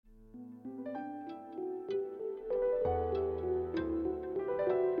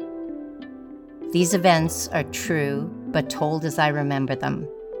These events are true, but told as I remember them.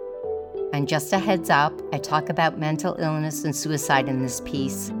 And just a heads up, I talk about mental illness and suicide in this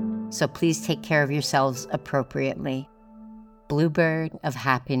piece, so please take care of yourselves appropriately. Bluebird of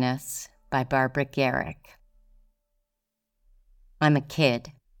Happiness by Barbara Garrick. I'm a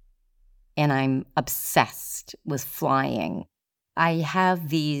kid, and I'm obsessed with flying. I have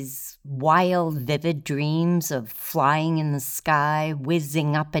these wild, vivid dreams of flying in the sky,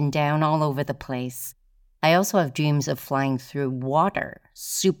 whizzing up and down all over the place. I also have dreams of flying through water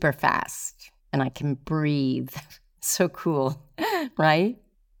super fast, and I can breathe. So cool, right?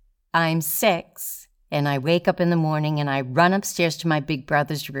 I'm 6, and I wake up in the morning and I run upstairs to my big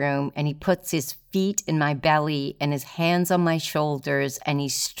brother's room, and he puts his feet in my belly and his hands on my shoulders, and he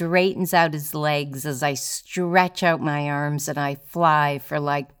straightens out his legs as I stretch out my arms and I fly for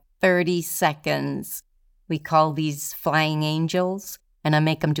like 30 seconds. We call these flying angels, and I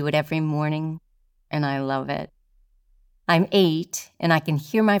make them do it every morning, and I love it. I'm 8, and I can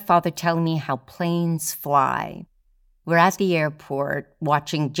hear my father telling me how planes fly. We're at the airport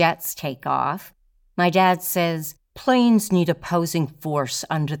watching jets take off. My dad says, planes need opposing force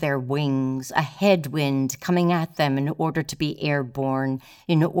under their wings, a headwind coming at them in order to be airborne,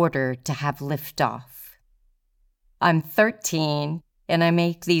 in order to have liftoff. I'm 13, and I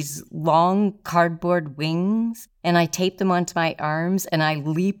make these long cardboard wings, and I tape them onto my arms, and I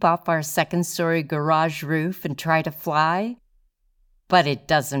leap off our second-story garage roof and try to fly. But it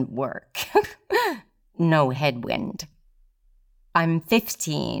doesn't work. No headwind. I'm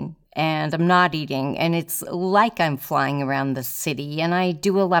 15, and I'm not eating, and it's like I'm flying around the city, and I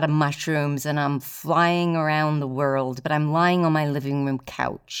do a lot of mushrooms, and I'm flying around the world, but I'm lying on my living room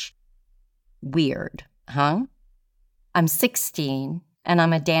couch. Weird, huh? I'm 16, and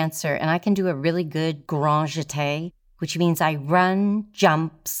I'm a dancer, and I can do a really good grand jeté, which means I run,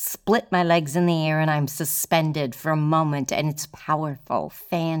 jump, split my legs in the air, and I'm suspended for a moment, and it's powerful,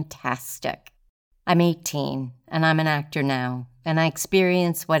 fantastic. I'm 18, and I'm an actor now, and I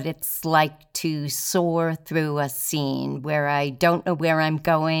experience what it's like to soar through a scene where I don't know where I'm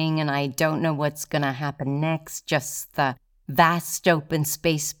going and I don't know what's going to happen next, just the vast open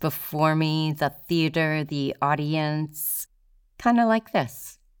space before me, the theater, the audience, kind of like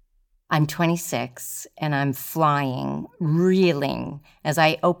this. I'm 26, and I'm flying, reeling, as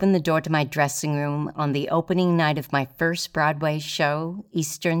I open the door to my dressing room on the opening night of my first Broadway show,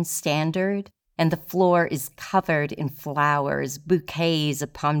 Eastern Standard. And the floor is covered in flowers, bouquets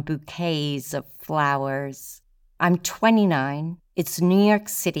upon bouquets of flowers. I'm 29. It's New York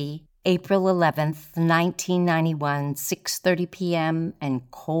City, April 11th, 1991, 6:30 p.m.,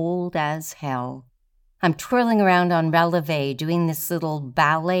 and cold as hell. I'm twirling around on releve, doing this little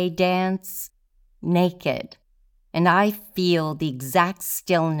ballet dance, naked. And I feel the exact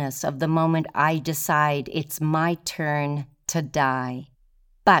stillness of the moment I decide it's my turn to die.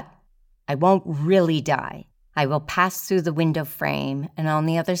 But I won't really die. I will pass through the window frame, and on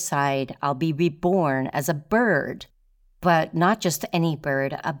the other side, I'll be reborn as a bird. But not just any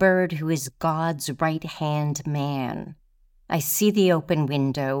bird, a bird who is God's right-hand man. I see the open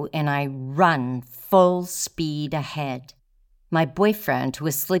window, and I run full speed ahead. My boyfriend, who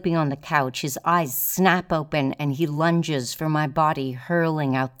is sleeping on the couch, his eyes snap open, and he lunges for my body,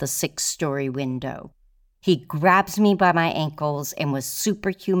 hurling out the 6-story window. He grabs me by my ankles, and with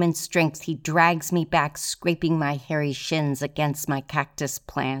superhuman strength, he drags me back, scraping my hairy shins against my cactus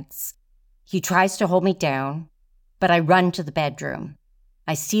plants. He tries to hold me down, but I run to the bedroom.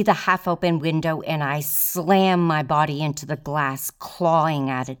 I see the half-open window, and I slam my body into the glass, clawing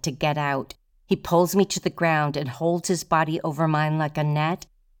at it to get out. He pulls me to the ground and holds his body over mine like a net,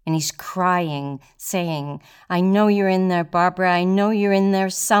 and he's crying, saying, "I know you're in there, Barbara. I know you're in there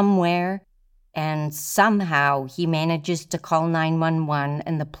somewhere." And somehow he manages to call 911,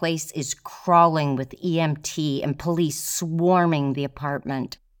 and the place is crawling with EMT and police swarming the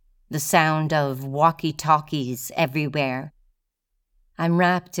apartment. The sound of walkie-talkies everywhere. I'm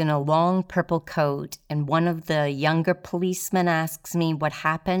wrapped in a long purple coat, and one of the younger policemen asks me what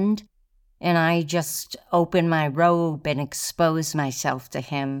happened, and I just open my robe and expose myself to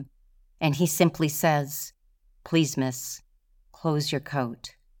him. And he simply says, "Please, miss, close your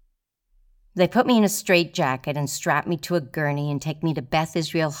coat." They put me in a straitjacket and strap me to a gurney and take me to Beth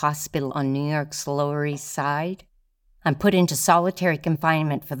Israel Hospital on New York's Lower East Side. I'm put into solitary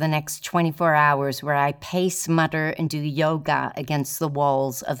confinement for the next 24 hours where I pace, mutter, and do yoga against the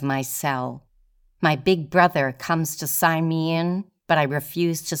walls of my cell. My big brother comes to sign me in, but I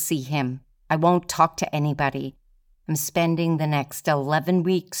refuse to see him. I won't talk to anybody. I'm spending the next 11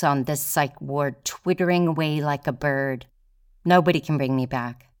 weeks on this psych ward, twittering away like a bird. Nobody can bring me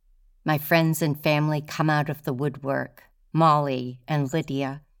back. My friends and family come out of the woodwork, Molly and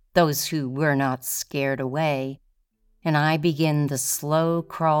Lydia, those who were not scared away, and I begin the slow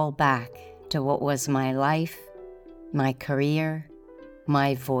crawl back to what was my life, my career,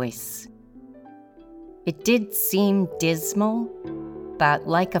 my voice. It did seem dismal, but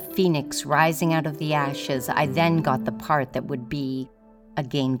like a phoenix rising out of the ashes, I then got the part that would be a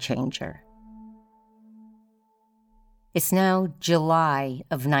game changer. It's now July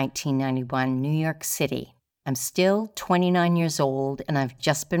of 1991, New York City. I'm still 29 years old, and I've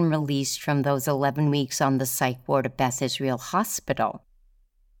just been released from those 11 weeks on the psych ward at Beth Israel Hospital.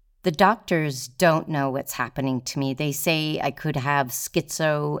 The doctors don't know what's happening to me. They say I could have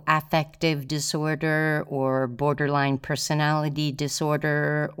schizoaffective disorder or borderline personality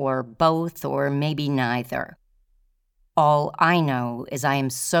disorder or both or maybe neither. All I know is I am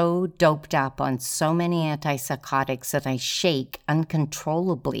so doped up on so many antipsychotics that I shake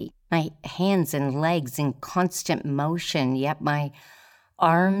uncontrollably, my hands and legs in constant motion, yet my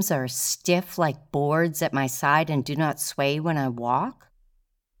arms are stiff like boards at my side and do not sway when I walk.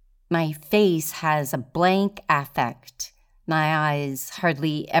 My face has a blank affect, my eyes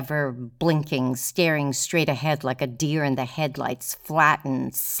hardly ever blinking, staring straight ahead like a deer in the headlights,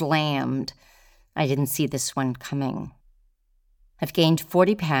 flattened, slammed. I didn't see this one coming. I've gained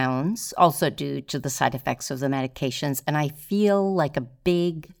 40 pounds, also due to the side effects of the medications, and I feel like a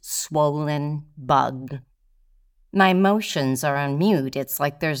big, swollen bug. My emotions are on mute. It's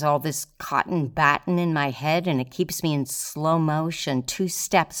like there's all this cotton batting in my head, and it keeps me in slow motion, 2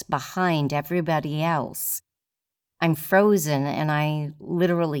 steps behind everybody else. I'm frozen, and I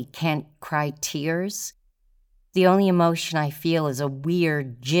literally can't cry tears. The only emotion I feel is a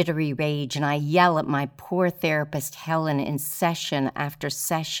weird, jittery rage, and I yell at my poor therapist, Helen, in session after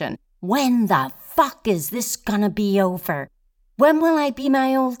session. When the fuck is this gonna be over? When will I be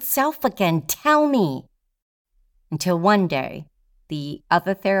my old self again? Tell me. Until one day, the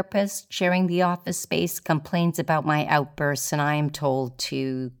other therapist sharing the office space complains about my outbursts, and I am told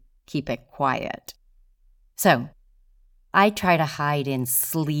to keep it quiet. So, I try to hide in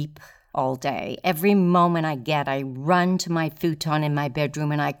sleep all day. Every moment I get, I run to my futon in my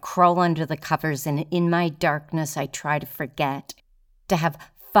bedroom and I crawl under the covers, and in my darkness, I try to forget, to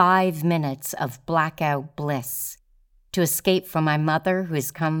have 5 minutes of blackout bliss, to escape from my mother who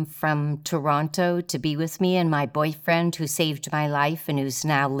has come from Toronto to be with me and my boyfriend who saved my life and who's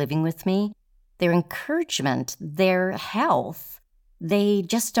now living with me. Their encouragement, their health, they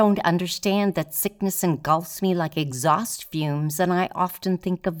just don't understand that sickness engulfs me like exhaust fumes, and I often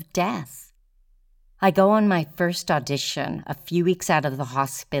think of death. I go on my first audition a few weeks out of the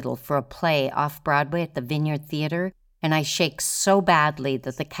hospital for a play off-Broadway at the Vineyard Theater, and I shake so badly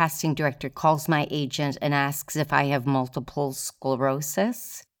that the casting director calls my agent and asks if I have multiple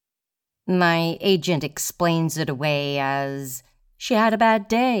sclerosis. My agent explains it away as, she had a bad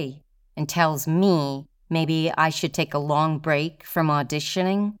day, and tells me maybe I should take a long break from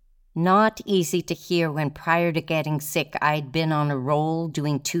auditioning. Not easy to hear when prior to getting sick, I'd been on a roll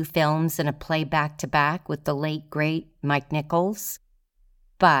doing 2 films and a play back-to-back with the late, great Mike Nichols.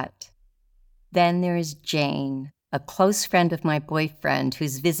 But then there is Jane, a close friend of my boyfriend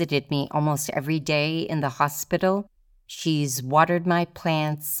who's visited me almost every day in the hospital. She's watered my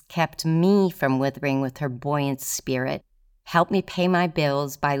plants, kept me from withering with her buoyant spirit, helped me pay my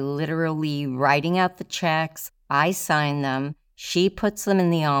bills by literally writing out the checks. I sign them, she puts them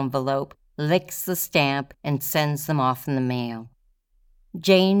in the envelope, licks the stamp, and sends them off in the mail.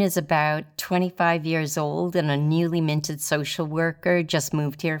 Jane is about 25 years old and a newly minted social worker, just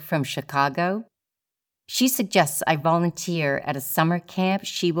moved here from Chicago. She suggests I volunteer at a summer camp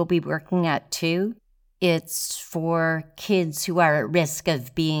she will be working at too. It's for kids who are at risk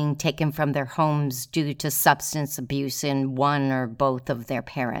of being taken from their homes due to substance abuse in one or both of their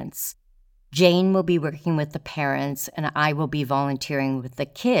parents. Jane will be working with the parents, and I will be volunteering with the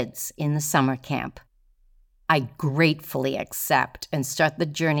kids in the summer camp. I gratefully accept and start the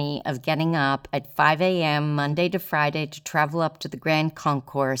journey of getting up at 5 a.m. Monday to Friday to travel up to the Grand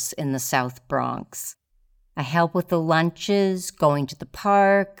Concourse in the South Bronx. I help with the lunches, going to the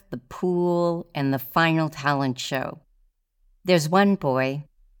park, the pool, and the final talent show. There's one boy,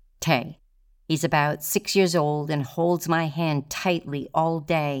 Tay. He's about 6 years old and holds my hand tightly all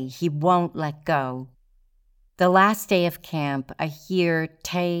day. He won't let go. The last day of camp, I hear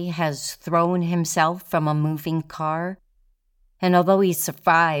Tay has thrown himself from a moving car. And although he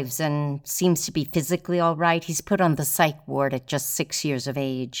survives and seems to be physically all right, he's put on the psych ward at just 6 years of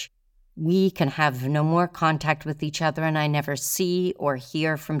age. We can have no more contact with each other, and I never see or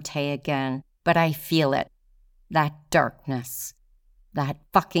hear from Tay again. But I feel it, that darkness. That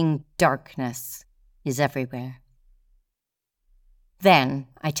fucking darkness is everywhere. Then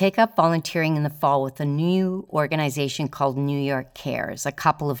I take up volunteering in the fall with a new organization called New York Cares a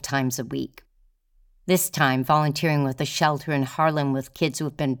couple of times a week. This time, volunteering with a shelter in Harlem with kids who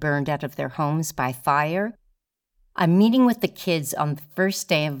have been burned out of their homes by fire. I'm meeting with the kids on the first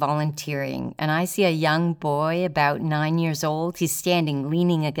day of volunteering, and I see a young boy about 9 years old. He's standing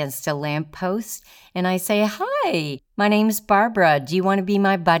leaning against a lamppost, and I say, "Hi, my name's Barbara. Do you want to be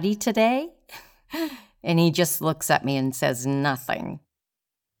my buddy today?" And he just looks at me and says nothing.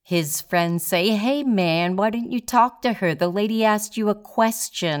 His friends say, "Hey, man, why didn't you talk to her? The lady asked you a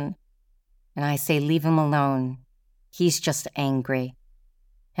question." And I say, "Leave him alone. He's just angry."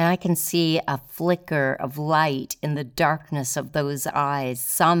 And I can see a flicker of light in the darkness of those eyes,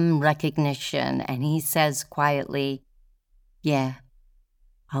 some recognition, and he says quietly, "Yeah,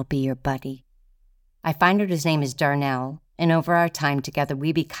 I'll be your buddy." I find out his name is Darnell, and over our time together,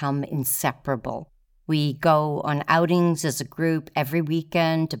 we become inseparable. We go on outings as a group every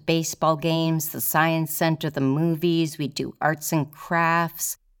weekend to baseball games, the science center, the movies. We do arts and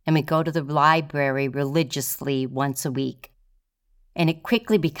crafts, and we go to the library religiously once a week. And it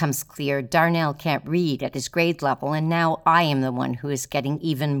quickly becomes clear Darnell can't read at his grade level, and now I am the one who is getting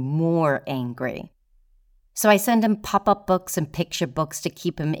even more angry. So I send him pop-up books and picture books to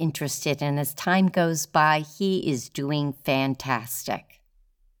keep him interested, and as time goes by, he is doing fantastic.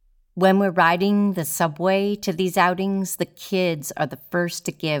 When we're riding the subway to these outings, the kids are the first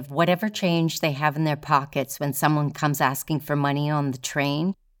to give whatever change they have in their pockets when someone comes asking for money on the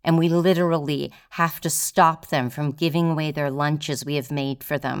train, and we literally have to stop them from giving away their lunches we have made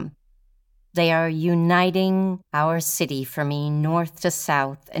for them. They are uniting our city for me north to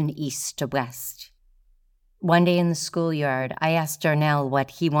south and east to west. One day in the schoolyard, I asked Darnell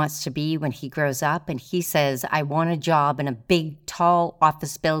what he wants to be when he grows up, and he says, "I want a job in a big, tall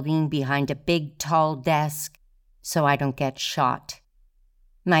office building behind a big, tall desk so I don't get shot."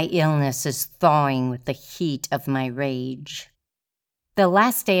 My illness is thawing with the heat of my rage. The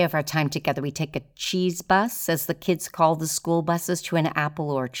last day of our time together, we take a cheese bus, as the kids call the school buses, to an apple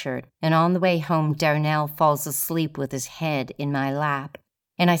orchard. And on the way home, Darnell falls asleep with his head in my lap.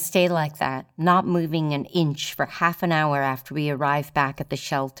 And I stay like that, not moving an inch for half an hour after we arrive back at the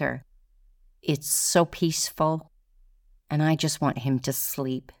shelter. It's so peaceful, and I just want him to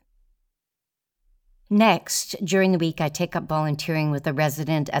sleep. Next, during the week, I take up volunteering with a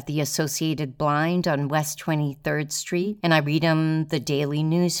resident at the Associated Blind on West 23rd Street, and I read him the daily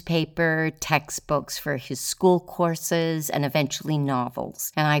newspaper, textbooks for his school courses, and eventually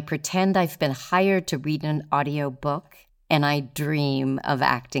novels. And I pretend I've been hired to read an audiobook, and I dream of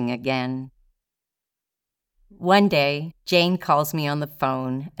acting again. One day, Jane calls me on the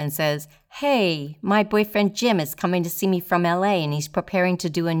phone and says, "Hey, my boyfriend Jim is coming to see me from LA, and he's preparing to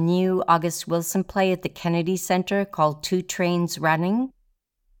do a new August Wilson play at the Kennedy Center called 2 Trains Running.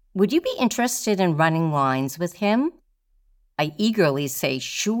 Would you be interested in running lines with him?" I eagerly say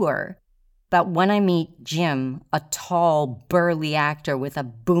sure, but when I meet Jim, a tall, burly actor with a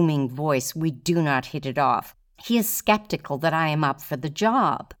booming voice, we do not hit it off. He is skeptical that I am up for the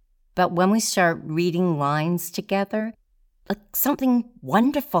job. But when we start reading lines together, something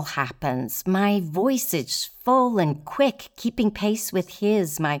wonderful happens. My voice is full and quick, keeping pace with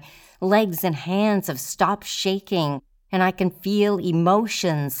his. My legs and hands have stopped shaking, and I can feel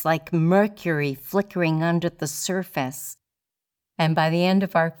emotions like mercury flickering under the surface. And by the end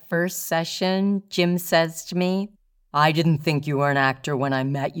of our first session, Jim says to me, "I didn't think you were an actor when I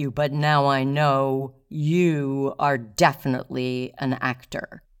met you, but now I know you are definitely an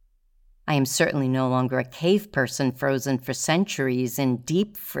actor." I am certainly no longer a cave person frozen for centuries in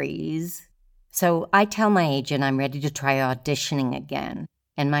deep freeze. So I tell my agent I'm ready to try auditioning again.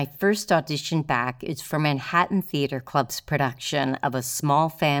 And my first audition back is for Manhattan Theater Club's production of A Small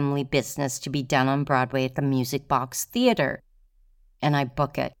Family Business to be done on Broadway at the Music Box Theater. And I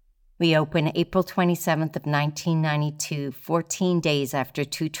book it. We open April 27th of 1992, 14 days after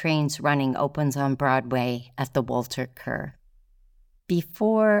 2 Trains Running opens on Broadway at the Walter Kerr.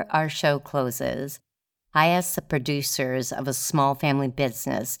 Before our show closes, I asked the producers of A Small Family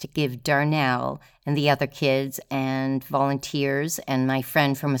Business to give Darnell and the other kids and volunteers and my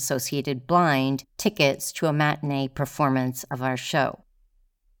friend from Associated Blind tickets to a matinee performance of our show.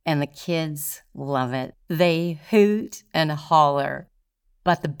 And the kids love it. They hoot and holler.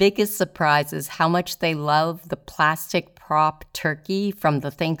 But the biggest surprise is how much they love the plastic prop turkey from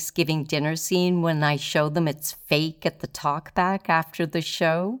the Thanksgiving dinner scene when I show them it's fake at the talkback after the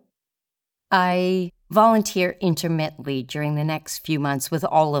show. I volunteer intermittently during the next few months with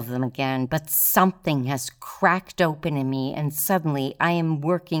all of them again, but something has cracked open in me, and suddenly I am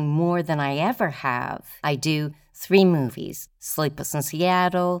working more than I ever have. I do 3 movies: Sleepless in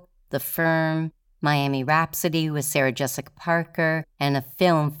Seattle, The Firm, Miami Rhapsody with Sarah Jessica Parker, and a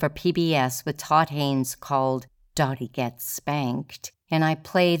film for PBS with Todd Haynes called Dottie Gets Spanked. And I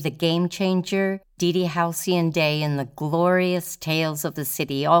play the game changer, Dee Dee Halcyon Day, in The Glorious Tales of the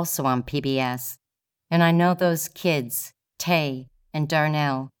City, also on PBS. And I know those kids, Tay and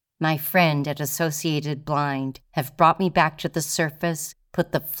Darnell, my friend at Associated Blind, have brought me back to the surface,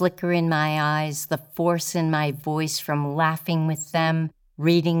 put the flicker in my eyes, the force in my voice from laughing with them,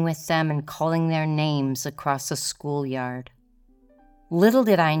 reading with them, and calling their names across a schoolyard. Little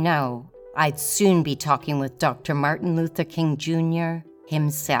did I know I'd soon be talking with Dr. Martin Luther King Jr.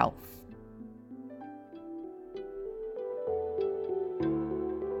 himself.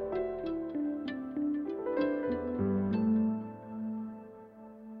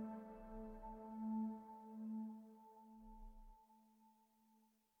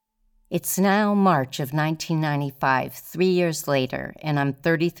 It's now March of 1995, 3 years later, and I'm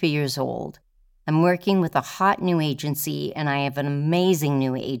 33 years old. I'm working with a hot new agency, and I have an amazing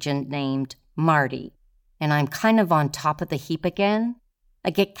new agent named Marty. And I'm kind of on top of the heap again.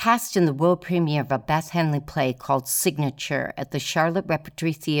 I get cast in the world premiere of a Beth Henley play called Signature at the Charlotte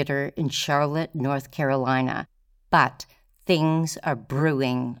Repertory Theater in Charlotte, North Carolina. But things are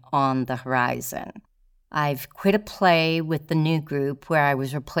brewing on the horizon. I've quit a play with the new group where I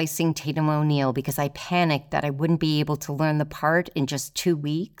was replacing Tatum O'Neal because I panicked that I wouldn't be able to learn the part in just 2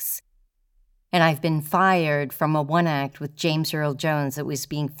 weeks. And I've been fired from a one-act with James Earl Jones that was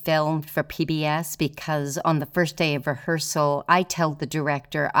being filmed for PBS because on the first day of rehearsal, I tell the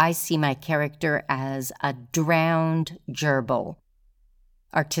director I see my character as a drowned gerbil.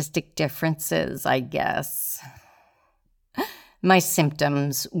 Artistic differences, I guess. My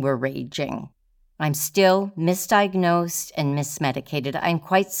symptoms were raging. I'm still misdiagnosed and mismedicated. I'm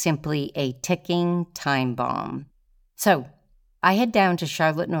quite simply a ticking time bomb. So I head down to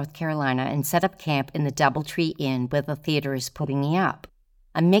Charlotte, North Carolina, and set up camp in the Doubletree Inn where the theater is putting me up.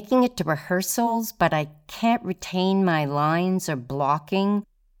 I'm making it to rehearsals, but I can't retain my lines or blocking,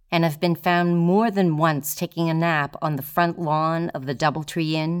 and have been found more than once taking a nap on the front lawn of the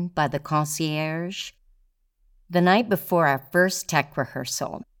Doubletree Inn by the concierge. The night before our first tech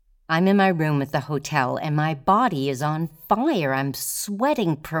rehearsal, I'm in my room at the hotel, and my body is on fire. I'm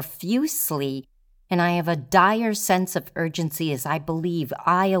sweating profusely, and I have a dire sense of urgency as I believe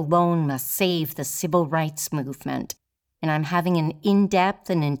I alone must save the civil rights movement. And I'm having an in-depth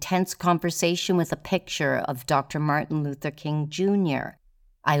and intense conversation with a picture of Dr. Martin Luther King Jr.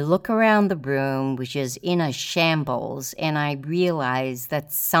 I look around the room, which is in a shambles, and I realize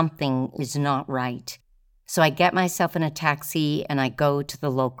that something is not right. So I get myself in a taxi and I go to the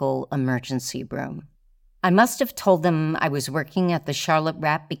local emergency room. I must have told them I was working at the Charlotte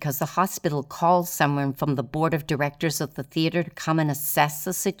Rep because the hospital called someone from the board of directors of the theater to come and assess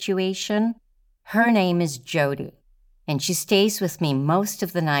the situation. Her name is Jody, and she stays with me most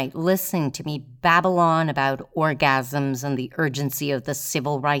of the night listening to me babble on about orgasms and the urgency of the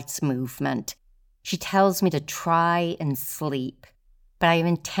civil rights movement. She tells me to try and sleep. But I have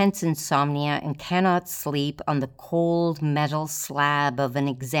intense insomnia and cannot sleep on the cold metal slab of an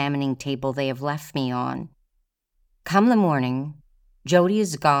examining table they have left me on. Come the morning, Jody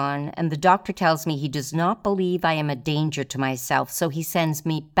is gone, and the doctor tells me he does not believe I am a danger to myself, so he sends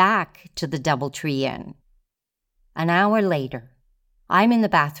me back to the Doubletree Inn. An hour later, I'm in the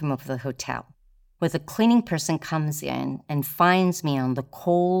bathroom of the hotel, where the cleaning person comes in and finds me on the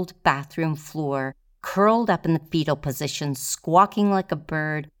cold bathroom floor, curled up in the fetal position, squawking like a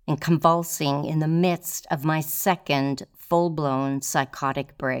bird and convulsing in the midst of my second full-blown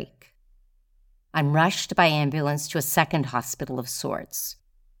psychotic break. I'm rushed by ambulance to a second hospital of sorts.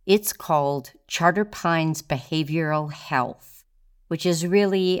 It's called Charter Pines Behavioral Health, which is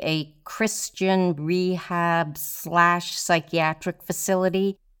really a Christian rehab/psychiatric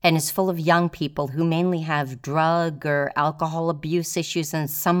facility and is full of young people who mainly have drug or alcohol abuse issues and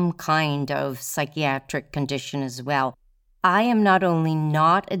some kind of psychiatric condition as well. I am not only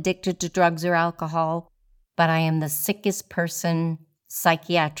not addicted to drugs or alcohol, but I am the sickest person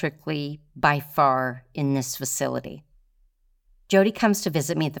psychiatrically by far in this facility. Jody comes to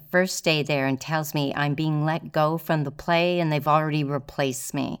visit me the first day there and tells me I'm being let go from the play and they've already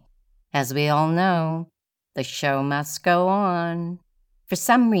replaced me. As we all know, the show must go on. For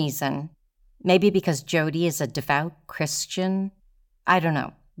some reason, maybe because Jody is a devout Christian, I don't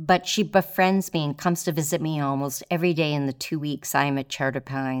know, but she befriends me and comes to visit me almost every day in the 2 weeks I am at Charter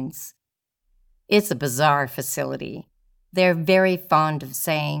Pines. It's a bizarre facility. They're very fond of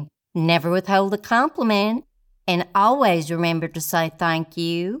saying, never withhold a compliment, and always remember to say thank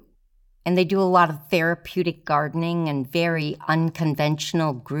you. And they do a lot of therapeutic gardening and very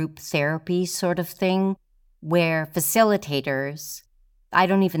unconventional group therapy sort of thing, where facilitators, I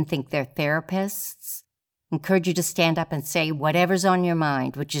don't even think they're therapists, encourage you to stand up and say whatever's on your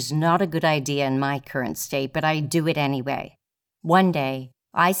mind, which is not a good idea in my current state, but I do it anyway. One day,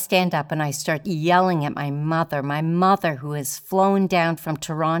 I stand up and I start yelling at my mother who has flown down from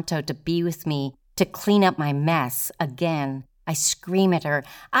Toronto to be with me to clean up my mess again. I scream at her,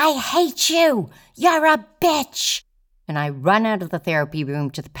 I hate you! You're a bitch! And I run out of the therapy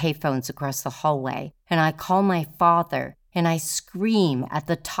room to the payphones across the hallway, and I call my father, and I scream at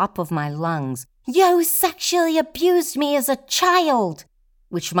the top of my lungs, you sexually abused me as a child!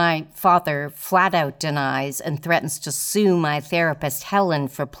 Which my father flat out denies and threatens to sue my therapist Helen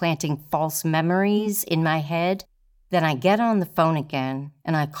for planting false memories in my head. Then I get on the phone again,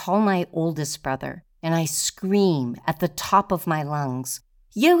 and I call my oldest brother, and I scream at the top of my lungs,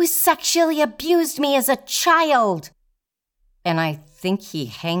 you sexually abused me as a child! And I think he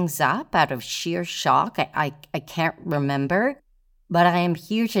hangs up out of sheer shock. I can't remember. But I am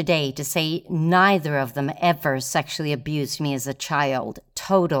here today to say neither of them ever sexually abused me as a child.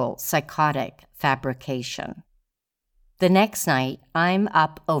 Total psychotic fabrication. The next night, I'm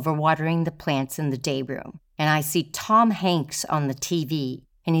up overwatering the plants in the day room, and I see Tom Hanks on the TV,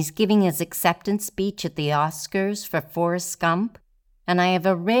 and he's giving his acceptance speech at the Oscars for Forrest Gump, and I have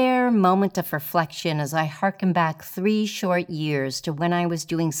a rare moment of reflection as I hearken back 3 short years to when I was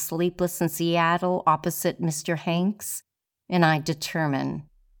doing Sleepless in Seattle opposite Mr. Hanks, and I determine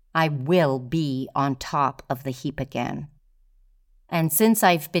I will be on top of the heap again. And since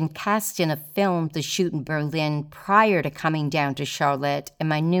I've been cast in a film to shoot in Berlin prior to coming down to Charlotte, and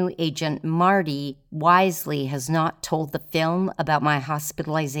my new agent Marty wisely has not told the film about my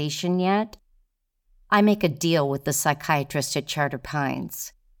hospitalization yet, I make a deal with the psychiatrist at Charter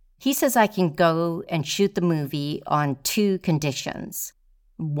Pines. He says I can go and shoot the movie on 2 conditions.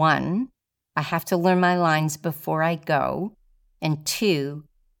 1, I have to learn my lines before I go, and 2,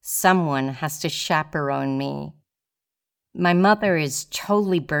 someone has to chaperone me. My mother is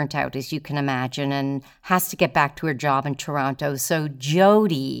totally burnt out, as you can imagine, and has to get back to her job in Toronto, so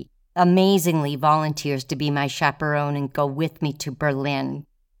Jody amazingly volunteers to be my chaperone and go with me to Berlin.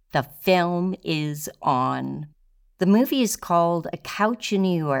 The film is on. The movie is called A Couch in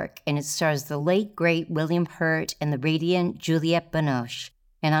New York, and it stars the late, great William Hurt and the radiant Juliette Binoche,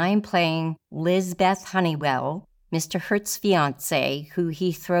 and I am playing Lizbeth Honeywell, Mr. Hurt's fiancée, who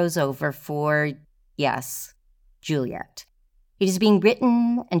he throws over for, yes, Juliet. It is being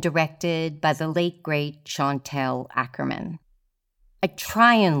written and directed by the late, great Chantal Akerman. I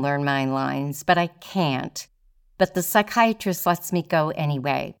try and learn my lines, but I can't. But the psychiatrist lets me go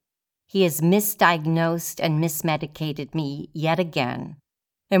anyway. He has misdiagnosed and mismedicated me yet again.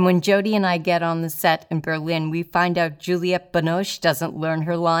 And when Jody and I get on the set in Berlin, we find out Juliette Binoche doesn't learn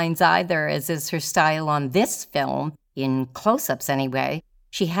her lines either, as is her style on this film, in close-ups anyway.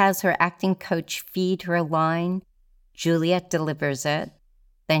 She has her acting coach feed her a line. Juliette delivers it.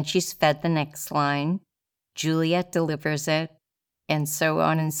 Then she's fed the next line. Juliette delivers it. And so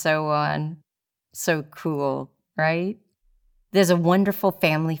on and so on. So cool, right? There's a wonderful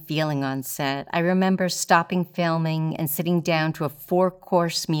family feeling on set. I remember stopping filming and sitting down to a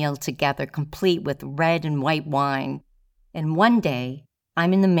 4-course meal together, complete with red and white wine. And one day,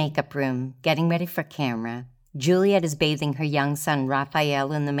 I'm in the makeup room, getting ready for camera. Juliette is bathing her young son,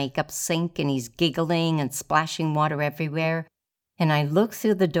 Raphael, in the makeup sink, and he's giggling and splashing water everywhere. And I look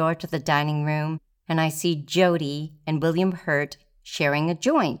through the door to the dining room, and I see Jody and William Hurt sharing a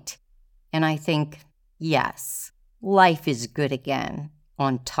joint. And I think, yes, life is good again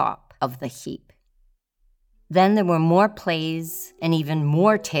on top of the heap. Then there were more plays and even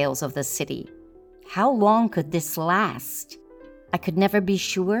more tales of the city. How long could this last? I could never be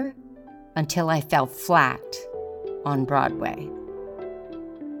sure until I fell flat on Broadway.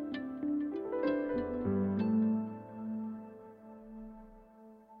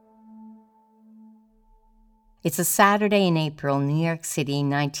 It's a Saturday in April, New York City,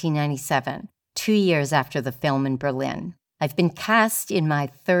 1997, 2 years after the film in Berlin. I've been cast in my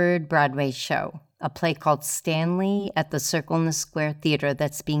 3rd Broadway show, a play called Stanley at the Circle in the Square Theater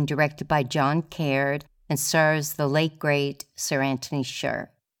that's being directed by John Caird and stars the late, great Sir Anthony Sher.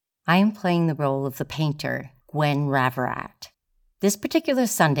 I am playing the role of the painter, Gwen Ravarat. This particular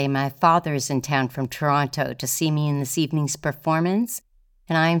Sunday, my father is in town from Toronto to see me in this evening's performance,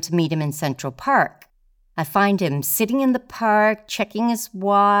 and I am to meet him in Central Park. I find him sitting in the park, checking his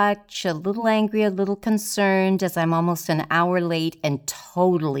watch, a little angry, a little concerned as I'm almost an hour late and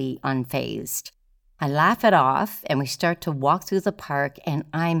totally unfazed. I laugh it off, and we start to walk through the park, and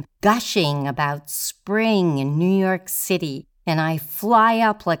I'm gushing about spring in New York City, and I fly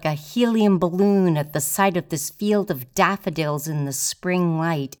up like a helium balloon at the sight of this field of daffodils in the spring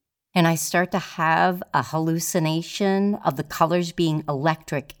light, and I start to have a hallucination of the colors being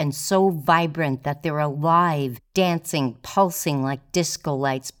electric and so vibrant that they're alive, dancing, pulsing like disco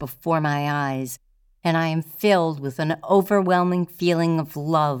lights before my eyes. And I am filled with an overwhelming feeling of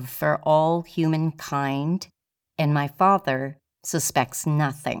love for all humankind, and my father suspects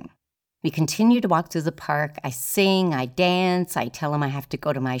nothing. We continue to walk through the park. I sing, I dance, I tell him I have to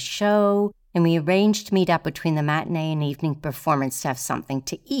go to my show, and we arrange to meet up between the matinee and evening performance to have something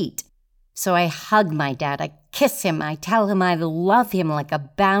to eat. So I hug my dad, I kiss him, I tell him I love him like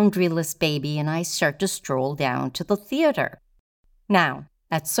a boundaryless baby, and I start to stroll down to the theater. Now,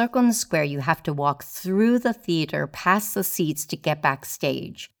 at Circle in the Square, you have to walk through the theater, past the seats to get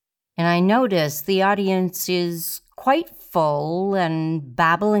backstage. And I notice the audience is quite full and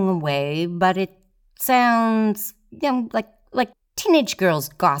babbling away, but it sounds, like teenage girls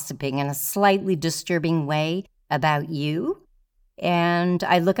gossiping in a slightly disturbing way about you. And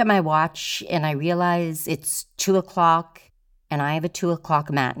I look at my watch and I realize it's 2:00 and I have a 2:00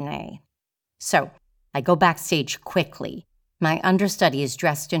 matinee. So I go backstage quickly. My understudy is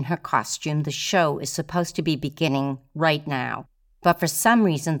dressed in her costume. The show is supposed to be beginning right now. But for some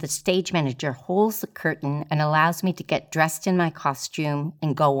reason, the stage manager holds the curtain and allows me to get dressed in my costume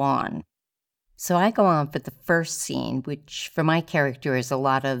and go on. So I go on for the first scene, which for my character is a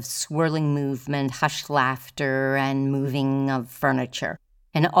lot of swirling movement, hushed laughter, and moving of furniture.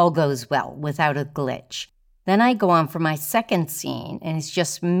 And all goes well, without a glitch. Then I go on for my second scene, and it's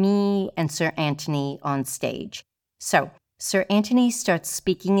just me and Sir Anthony on stage. So Sir Anthony starts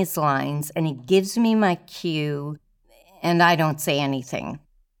speaking his lines, and he gives me my cue, and I don't say anything.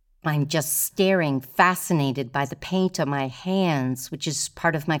 I'm just staring, fascinated by the paint on my hands, which is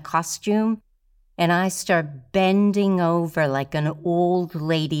part of my costume, and I start bending over like an old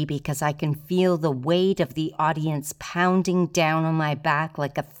lady because I can feel the weight of the audience pounding down on my back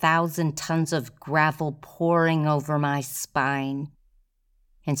like 1,000 tons of gravel pouring over my spine.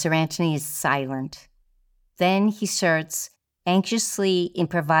 And Sir Anthony is silent. Then he starts anxiously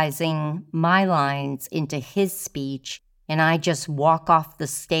improvising my lines into his speech, and I just walk off the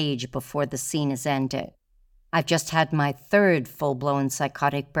stage before the scene is ended. I've just had my third full-blown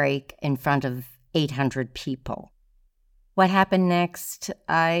psychotic break in front of 800 people. What happened next,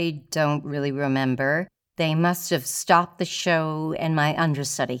 I don't really remember. They must have stopped the show and my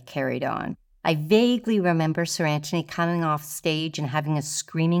understudy carried on. I vaguely remember Sir Anthony coming off stage and having a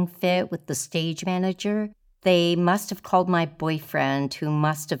screaming fit with the stage manager. They must have called my boyfriend, who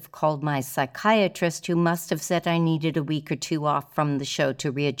must have called my psychiatrist, who must have said I needed a week or two off from the show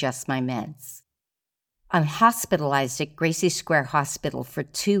to readjust my meds. I'm hospitalized at Gracie Square Hospital for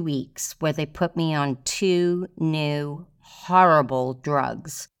 2 weeks, where they put me on 2 new, horrible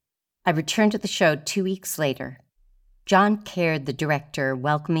drugs. I returned to the show 2 weeks later. John Caird, the director,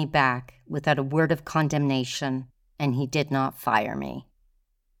 welcomed me back without a word of condemnation, and he did not fire me.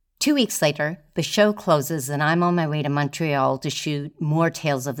 2 weeks later, the show closes and I'm on my way to Montreal to shoot more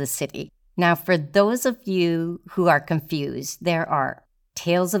Tales of the City. Now, for those of you who are confused, there are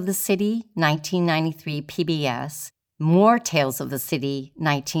Tales of the City, 1993 PBS, More Tales of the City,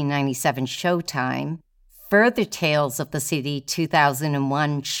 1997 Showtime, Further Tales of the City,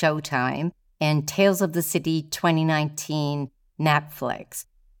 2001 Showtime, and Tales of the City 2019 Netflix.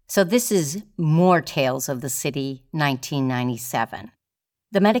 So this is More Tales of the City 1997.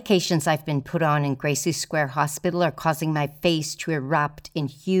 The medications I've been put on in Gracie Square Hospital are causing my face to erupt in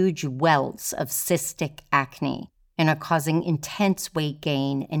huge welts of cystic acne and are causing intense weight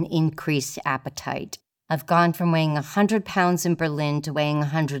gain and increased appetite. I've gone from weighing 100 pounds in Berlin to weighing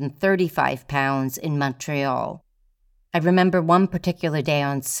 135 pounds in Montreal. I remember one particular day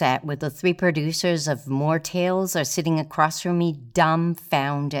on set where the 3 producers of More Tales are sitting across from me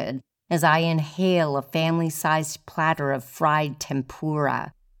dumbfounded as I inhale a family-sized platter of fried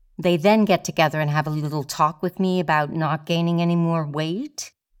tempura. They then get together and have a little talk with me about not gaining any more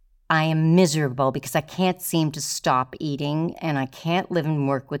weight. I am miserable because I can't seem to stop eating, and I can't live and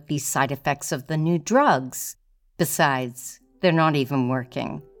work with these side effects of the new drugs. Besides, they're not even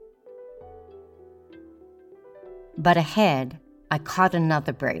working. But ahead, I caught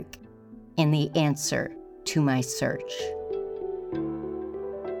another break in the answer to my search.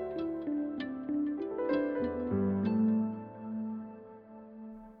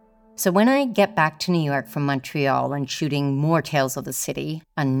 So when I get back to New York from Montreal and shooting more Tales of the City,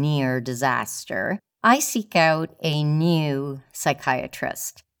 a near disaster, I seek out a new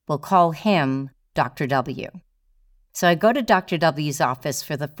psychiatrist. We'll call him Dr. W. So I go to Dr. W's office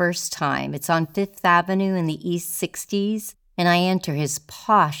for the first time. It's on Fifth Avenue in the East 60s, and I enter his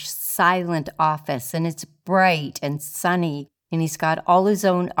posh, silent office, and it's bright and sunny, and he's got all his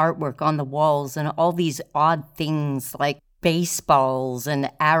own artwork on the walls and all these odd things like baseballs and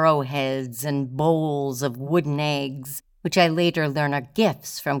arrowheads and bowls of wooden eggs, which I later learn are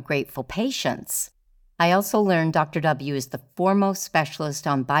gifts from grateful patients. I also learned Dr. W is the foremost specialist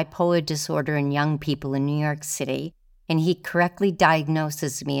on bipolar disorder in young people in New York City, and he correctly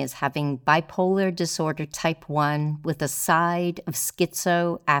diagnoses me as having bipolar disorder type 1 with a side of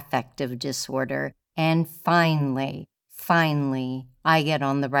schizoaffective disorder. And finally, I get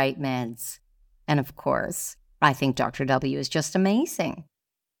on the right meds. And of course, I think Dr. W is just amazing.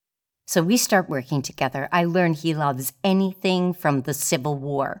 So we start working together. I learn he loves anything from the Civil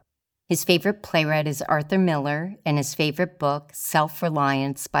War. His favorite playwright is Arthur Miller, and his favorite book,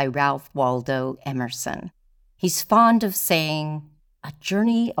 Self-Reliance by Ralph Waldo Emerson. He's fond of saying, "A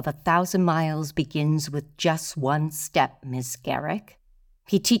journey of 1,000 miles begins with just one step, Miss Garrick."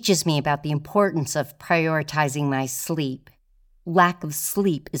 He teaches me about the importance of prioritizing my sleep. Lack of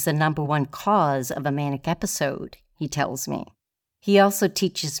sleep is the number one cause of a manic episode, he tells me. He also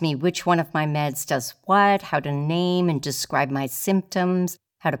teaches me which one of my meds does what, how to name and describe my symptoms,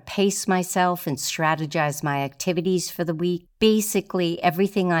 how to pace myself and strategize my activities for the week, basically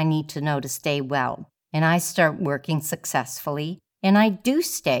everything I need to know to stay well. And I start working successfully, and I do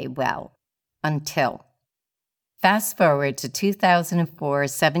stay well, until. Fast forward to 2004,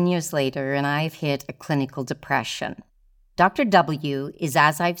 7 years later, and I've hit a clinical depression. Dr. W is,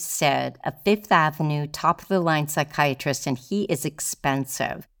 as I've said, a Fifth Avenue, top-of-the-line psychiatrist, and he is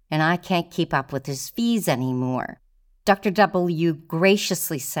expensive, and I can't keep up with his fees anymore. Dr. W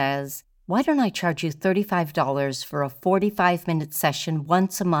graciously says, "Why don't I charge you $35 for a 45-minute session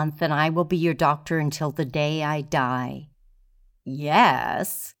once a month, and I will be your doctor until the day I die?"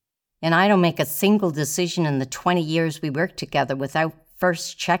 Yes. And I don't make a single decision in the 20 years we worked together without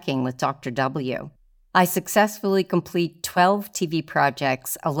first checking with Dr. W. I successfully complete 12 TV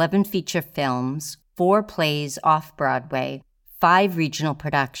projects, 11 feature films, 4 plays off-Broadway, 5 regional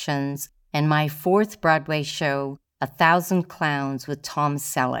productions, and my 4th Broadway show, 1,000 Clowns with Tom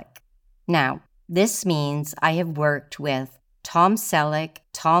Selleck. Now, this means I have worked with Tom Selleck,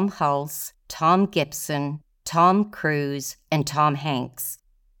 Tom Hulse, Tom Gibson, Tom Cruise, and Tom Hanks.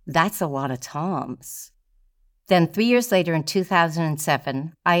 That's a lot of Toms. Then 3 years later, in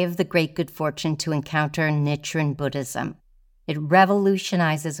 2007, I have the great good fortune to encounter Nichiren Buddhism. It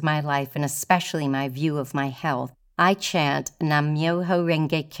revolutionizes my life and especially my view of my health. I chant Nam-myoho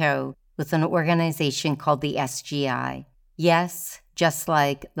Renge Kyo with an organization called the SGI. Yes, just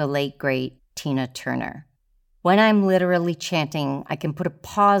like the late, great Tina Turner. When I'm literally chanting, I can put a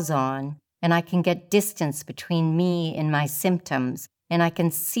pause on, and I can get distance between me and my symptoms, and I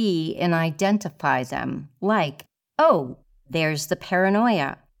can see and identify them, like, oh, there's the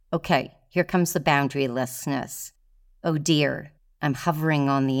paranoia. Okay, here comes the boundarylessness. Oh dear, I'm hovering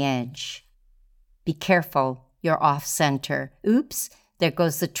on the edge. Be careful, you're off-center. Oops, there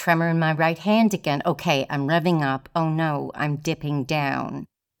goes the tremor in my right hand again. Okay, I'm revving up. Oh no, I'm dipping down.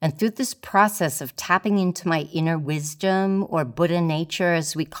 And through this process of tapping into my inner wisdom, or Buddha nature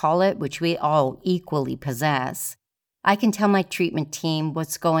as we call it, which we all equally possess, I can tell my treatment team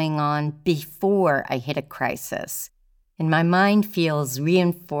what's going on before I hit a crisis. And my mind feels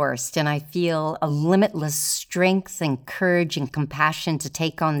reinforced, and I feel a limitless strength and courage and compassion to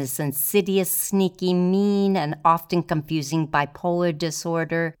take on this insidious, sneaky, mean, and often confusing bipolar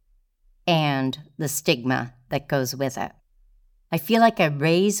disorder and the stigma that goes with it. I feel like I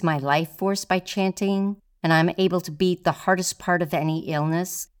raise my life force by chanting, and I'm able to beat the hardest part of any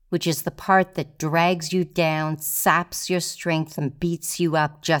illness, which is the part that drags you down, saps your strength, and beats you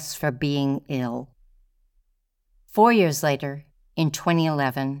up just for being ill. 4 years later, in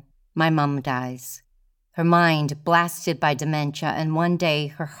 2011, my mom dies. Her mind blasted by dementia, and one day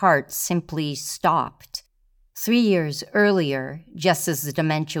her heart simply stopped. 3 years earlier, just as the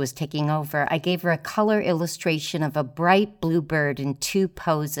dementia was taking over, I gave her a color illustration of a bright bluebird in 2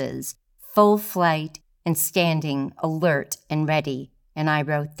 poses, full flight and standing alert and ready, and I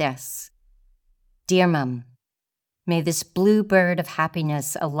wrote this: "Dear Mum, may this bluebird of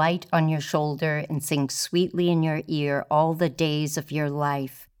happiness alight on your shoulder and sing sweetly in your ear all the days of your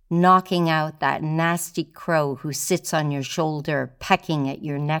life, knocking out that nasty crow who sits on your shoulder, pecking at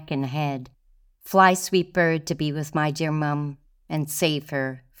your neck and head. Fly, sweet bird, to be with my dear Mum, and save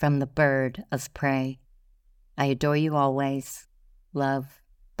her from the bird of prey. I adore you always. Love,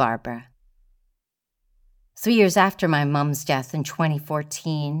 Barbara. 3 years after my mom's death in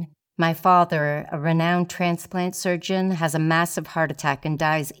 2014, my father, a renowned transplant surgeon, has a massive heart attack and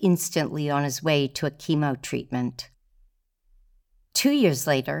dies instantly on his way to a chemo treatment. 2 years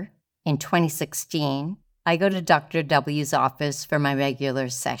later, in 2016, I go to Dr. W's office for my regular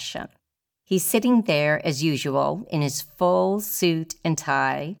session. He's sitting there, as usual, in his full suit and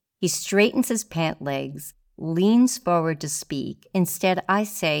tie. He straightens his pant legs, leans forward to speak. Instead, I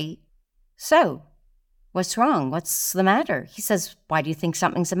say, "So, what's wrong? What's the matter?" He says, "Why do you think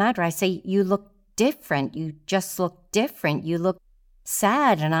something's the matter?" I say, "You look different. You just look different. You look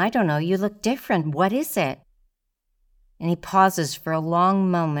sad, and I don't know. You look different. What is it?" And he pauses for a long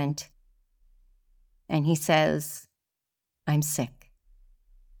moment, and he says, "I'm sick."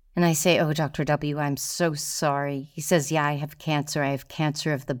 And I say, "Oh, Dr. W, I'm so sorry." He says, "Yeah, I have cancer. I have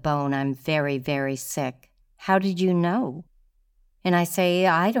cancer of the bone. I'm very, very sick." "How did you know?" And I say,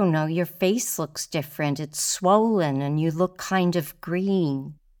 "I don't know. Your face looks different. It's swollen, and you look kind of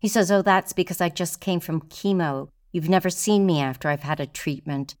green." He says, "Oh, that's because I just came from chemo. You've never seen me after I've had a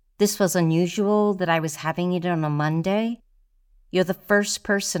treatment. This was unusual that I was having it on a Monday. You're the first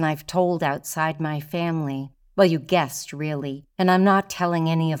person I've told outside my family. Well, you guessed, really. And I'm not telling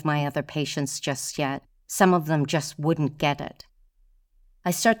any of my other patients just yet. Some of them just wouldn't get it." I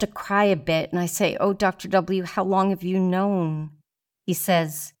start to cry a bit, and I say, "Oh, Dr. W, how long have you known?" He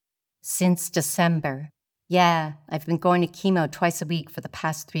says, "Since December. Yeah, I've been going to chemo twice a week for the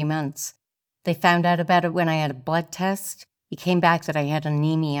past 3 months. They found out about it when I had a blood test. It came back that I had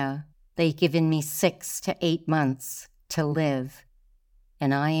anemia. They'd given me 6 to 8 months to live.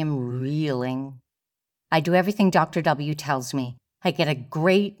 And I am reeling. I do everything Dr. W tells me. I get a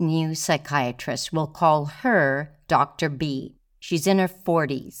great new psychiatrist. We'll call her Dr. B. She's in her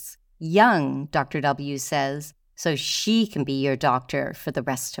 40s. Young, Dr. W says, so she can be your doctor for the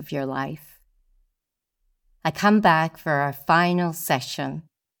rest of your life." I come back for our final session.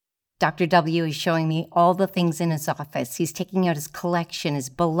 Dr. W is showing me all the things in his office. He's taking out his collection, his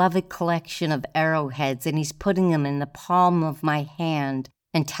beloved collection of arrowheads, and he's putting them in the palm of my hand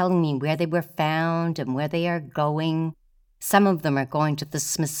and telling me where they were found and where they are going. Some of them are going to the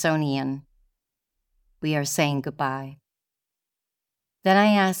Smithsonian. We are saying goodbye. Then I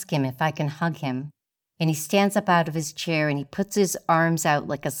ask him if I can hug him, and he stands up out of his chair and he puts his arms out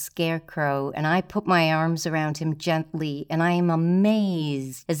like a scarecrow, and I put my arms around him gently, and I am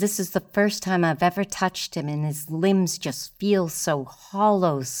amazed, as this is the first time I've ever touched him, and his limbs just feel so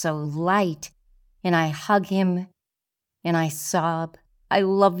hollow, so light. And I hug him, and I sob, "I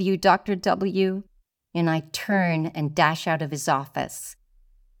love you, Dr. W." And I turn and dash out of his office,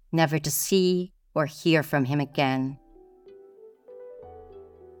 never to see or hear from him again.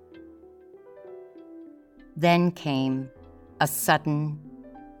 Then came a sudden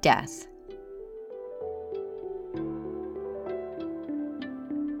death.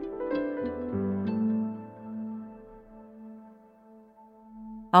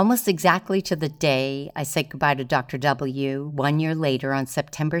 Almost exactly to the day I said goodbye to Dr. W, 1 year later on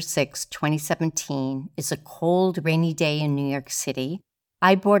September 6, 2017, is a cold, rainy day in New York City.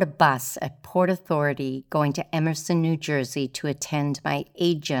 I board a bus at Port Authority going to Emerson, New Jersey to attend my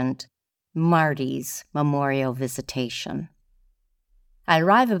agent, Marty's memorial visitation. I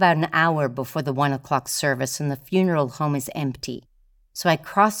arrive about an hour before the 1 o'clock service, and the funeral home is empty. So I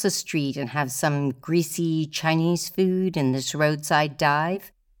cross the street and have some greasy Chinese food in this roadside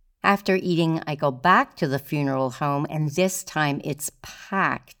dive. After eating, I go back to the funeral home, and this time it's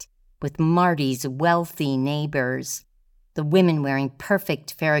packed with Marty's wealthy neighbors. The women wearing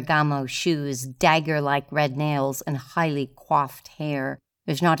perfect Ferragamo shoes, dagger-like red nails, and highly coiffed hair.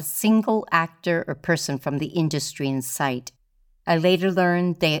 There's not a single actor or person from the industry in sight. I later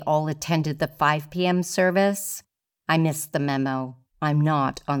learned they all attended the 5 p.m. service. I missed the memo. I'm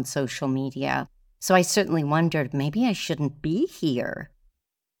not on social media, so I certainly wondered maybe I shouldn't be here.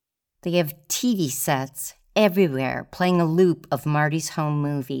 They have TV sets everywhere playing a loop of Marty's home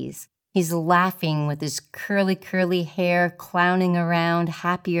movies. He's laughing with his curly hair, clowning around,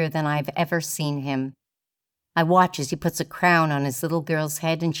 happier than I've ever seen him. I watch as he puts a crown on his little girl's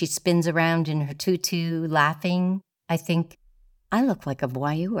head and she spins around in her tutu, laughing. I think, I look like a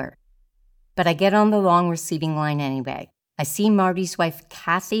voyeur. But I get on the long receiving line anyway. I see Marty's wife,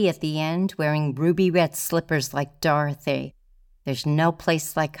 Kathy, at the end, wearing ruby red slippers like Dorothy. There's no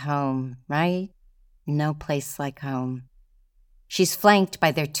place like home, right? No place like home. She's flanked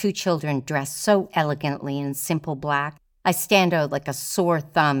by their 2 children dressed so elegantly in simple black. I stand out like a sore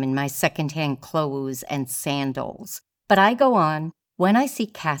thumb in my secondhand clothes and sandals. But I go on. When I see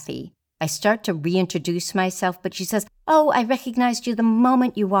Kathy, I start to reintroduce myself, but she says, "Oh, I recognized you the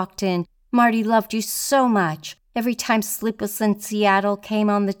moment you walked in. Marty loved you so much. Every time Sleepless in Seattle came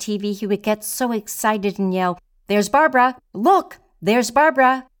on the TV, he would get so excited and yell, 'There's Barbara! Look, there's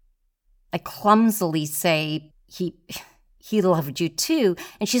Barbara!'" I clumsily say, he loved you too.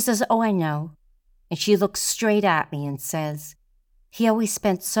 And she says, "Oh, I know." And she looks straight at me and says, "He always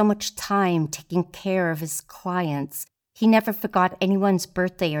spent so much time taking care of his clients. He never forgot anyone's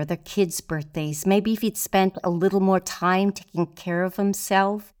birthday or their kids' birthdays. Maybe if he'd spent a little more time taking care of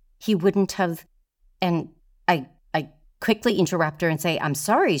himself, he wouldn't have." And I quickly interrupt her and say, "I'm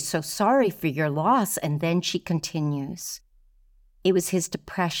sorry, so sorry for your loss." And then she continues, "It was his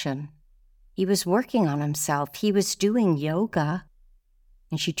depression. He was working on himself. He was doing yoga."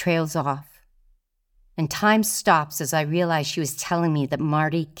 And she trails off. And time stops as I realize she was telling me that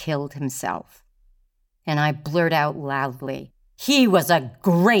Marty killed himself. And I blurt out loudly, "He was a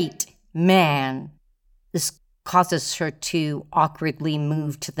great man." This causes her to awkwardly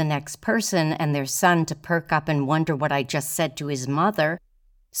move to the next person and their son to perk up and wonder what I just said to his mother.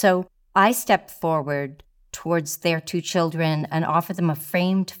 So I step forward towards their two children and offer them a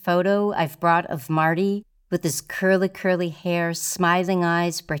framed photo I've brought of Marty with his curly hair, smiling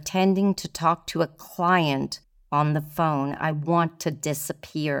eyes, pretending to talk to a client on the phone. I want to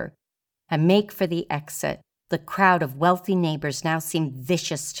disappear. I make for the exit. The crowd of wealthy neighbors now seem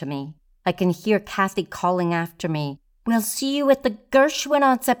vicious to me. I can hear Kathy calling after me, "We'll see you at the Gershwin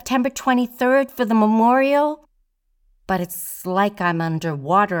on September 23rd for the memorial." But it's like I'm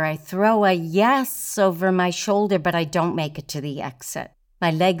underwater. I throw a yes over my shoulder, but I don't make it to the exit.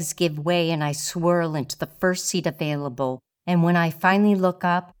 My legs give way and I swirl into the first seat available. And when I finally look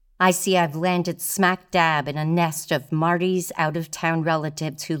up, I see I've landed smack dab in a nest of Marty's out-of-town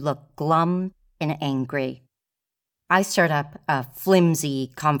relatives who look glum and angry. I start up a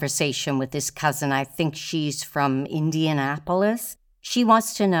flimsy conversation with this cousin. I think she's from Indianapolis. She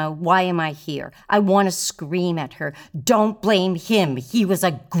wants to know, why am I here? I want to scream at her, "Don't blame him. He was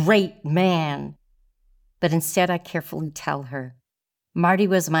a great man." But instead, I carefully tell her, Marty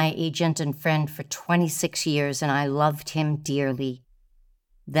was my agent and friend for 26 years, and I loved him dearly.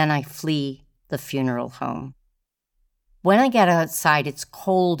 Then I flee the funeral home. When I get outside, it's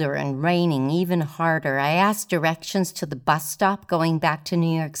colder and raining even harder. I ask directions to the bus stop going back to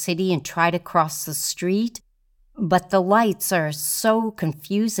New York City and try to cross the street, but the lights are so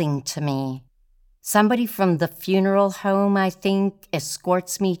confusing to me. Somebody from the funeral home, I think,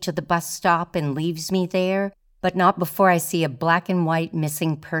 escorts me to the bus stop and leaves me there, but not before I see a black and white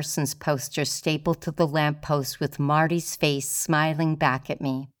missing persons poster stapled to the lamppost with Marty's face smiling back at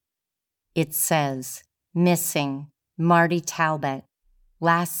me. It says, "Missing, Marty Talbot.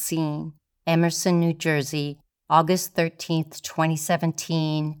 Last seen, Emerson, New Jersey, August 13th,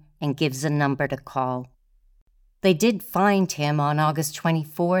 2017, and gives a number to call." They did find him on August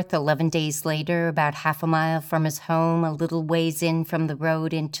 24th, 11 days later, about half a mile from his home, a little ways in from the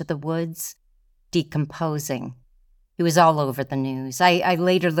road into the woods, decomposing. It was all over the news. I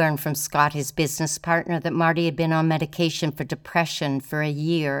later learned from Scott, his business partner, that Marty had been on medication for depression for a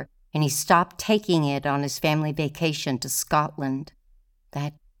year, and he stopped taking it on his family vacation to Scotland.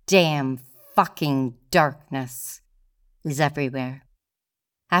 That damn fucking darkness is everywhere.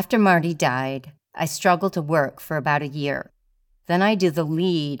 After Marty died, I struggled to work for about a year. Then I do the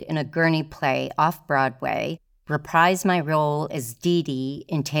lead in a Gurney play off-Broadway, reprise my role as Dee Dee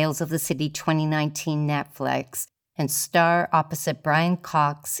in Tales of the City 2019 Netflix, and star opposite Brian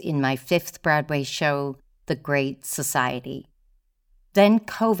Cox in my 5th Broadway show, The Great Society. Then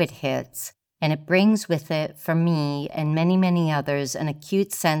COVID hits, and it brings with it, for me and many others, an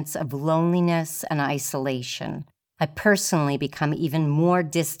acute sense of loneliness and isolation. I personally become even more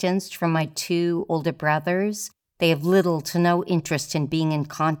distanced from my 2 older brothers. They have little to no interest in being in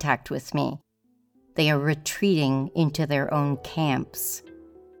contact with me. They are retreating into their own camps.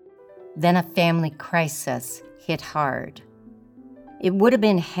 Then a family crisis hit hard. It would have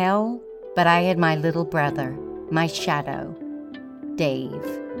been hell, but I had my little brother, my shadow, Dave.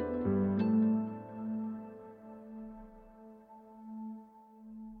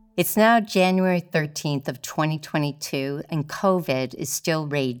 It's now January 13th of 2022, and COVID is still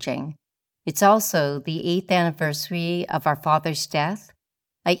raging. It's also the 8th anniversary of our father's death.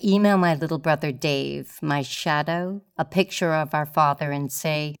 I email my little brother Dave, my shadow, a picture of our father and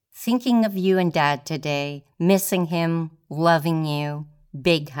say, "Thinking of you and Dad today, missing him, loving you,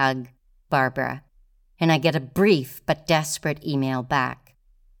 big hug, Barbara." And I get a brief but desperate email back.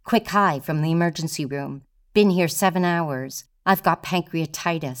 "Quick hi from the emergency room. Been here 7 hours. I've got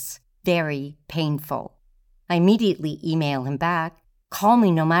pancreatitis. Very painful." I immediately email him back. Call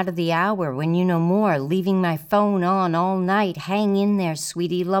me no matter the hour when you know more, leaving my phone on all night. Hang in there,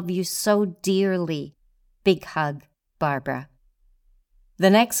 sweetie. Love you so dearly. Big hug, Barbara. The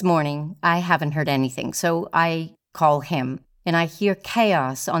next morning, I haven't heard anything, so I call him, and I hear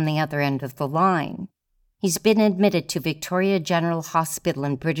chaos on the other end of the line. He's been admitted to Victoria General Hospital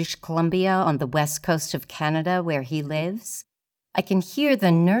in British Columbia on the west coast of Canada, where he lives. I can hear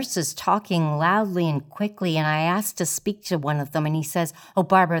the nurses talking loudly and quickly, and I ask to speak to one of them, and he says, "Oh,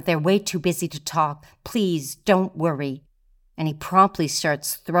 Barbara, they're way too busy to talk. Please, don't worry." And he promptly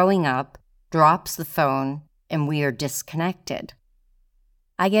starts throwing up, drops the phone, and we are disconnected.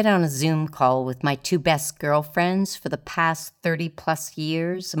 I get on a Zoom call with my two best girlfriends for the past 30-plus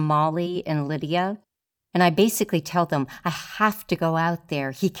years, Molly and Lydia, and I basically tell them, I have to go out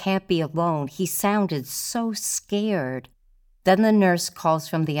there. He can't be alone. He sounded so scared. Then the nurse calls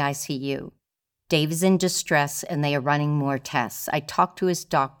from the ICU. Dave is in distress and they are running more tests. I talk to his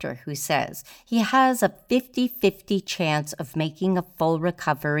doctor, who says he has a 50-50 chance of making a full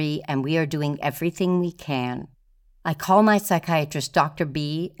recovery, and we are doing everything we can. I call my psychiatrist, Dr.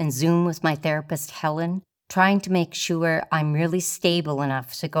 B, and Zoom with my therapist, Helen, trying to make sure I'm really stable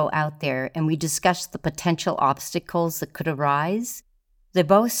enough to go out there, and we discuss the potential obstacles that could arise. They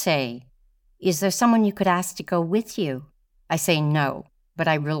both say, "Is there someone you could ask to go with you?" I say no, but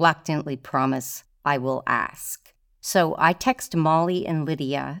I reluctantly promise I will ask. So I text Molly and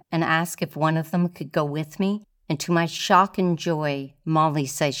Lydia and ask if one of them could go with me, and to my shock and joy, Molly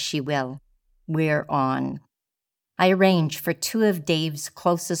says she will. We're on. I arrange for two of Dave's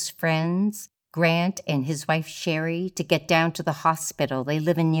closest friends, Grant and his wife Sherry, to get down to the hospital. They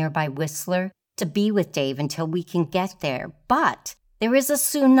live in nearby Whistler, to be with Dave until we can get there. But there is a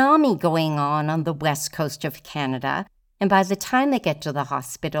tsunami going on the west coast of Canada, and by the time they get to the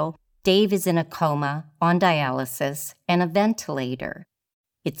hospital, Dave is in a coma, on dialysis, and a ventilator.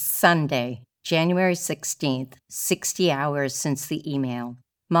 It's Sunday, January 16th, 60 hours since the email.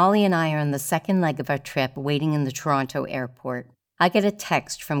 Molly and I are on the second leg of our trip, waiting in the Toronto airport. I get a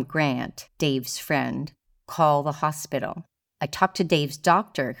text from Grant, Dave's friend. Call the hospital. I talk to Dave's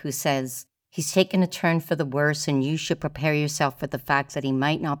doctor, who says he's taken a turn for the worse and you should prepare yourself for the fact that he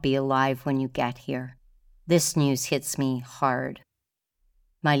might not be alive when you get here. This news hits me hard.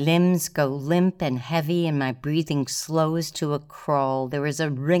 My limbs go limp and heavy and my breathing slows to a crawl. There is a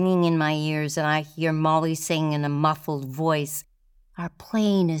ringing in my ears and I hear Molly saying in a muffled voice, "Our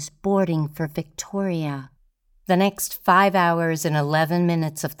plane is boarding for Victoria." The next 5 hours and 11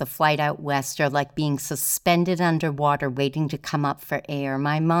 minutes of the flight out west are like being suspended underwater waiting to come up for air.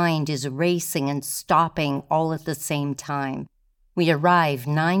 My mind is racing and stopping all at the same time. We arrive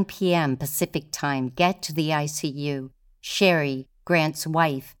 9 p.m. Pacific time, get to the ICU. Sherry, Grant's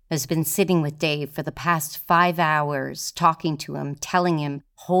wife, has been sitting with Dave for the past 5 hours, talking to him, telling him,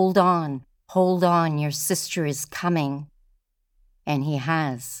 hold on, your sister is coming." And he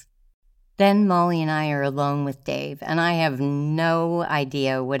has. Then Molly and I are alone with Dave, and I have no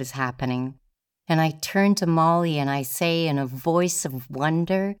idea what is happening. And I turn to Molly and I say in a voice of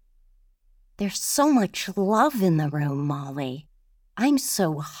wonder, "There's so much love in the room, Molly. I'm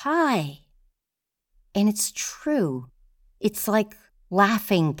so high." And it's true. It's like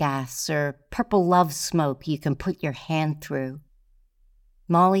laughing gas or purple love smoke you can put your hand through.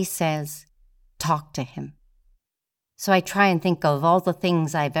 Molly says, "Talk to him." So I try and think of all the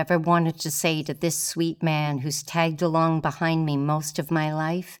things I've ever wanted to say to this sweet man who's tagged along behind me most of my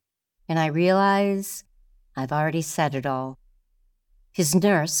life, and I realize I've already said it all. His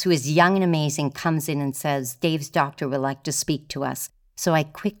nurse, who is young and amazing, comes in and says Dave's doctor would like to speak to us, so I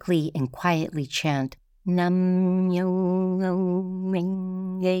quickly and quietly chant, "Nam yo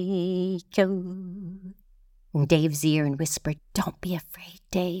renge kyo," in Dave's ear and whisper, "Don't be afraid,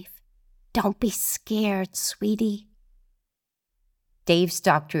 Dave. Don't be scared, sweetie." Dave's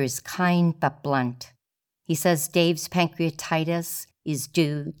doctor is kind but blunt. He says Dave's pancreatitis is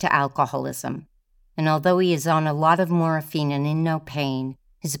due to alcoholism, and although he is on a lot of morphine and in no pain,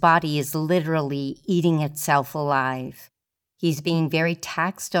 his body is literally eating itself alive. He's being very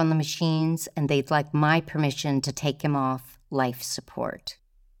taxed on the machines, and they'd like my permission to take him off life support.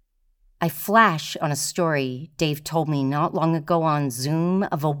 I flash on a story Dave told me not long ago on Zoom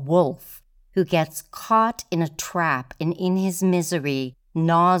of a wolf who gets caught in a trap and in his misery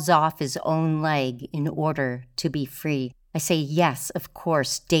gnaws off his own leg in order to be free. I say, yes, of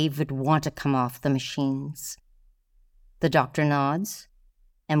course, Dave would want to come off the machines. The doctor nods,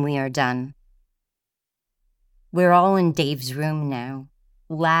 and we are done. We're all in Dave's room now,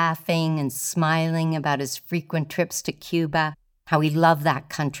 laughing and smiling about his frequent trips to Cuba, how he loved that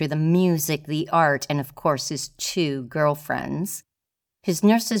country, the music, the art, and of course his 2 girlfriends. His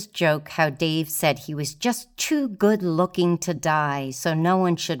nurses joke how Dave said he was just too good looking to die, so no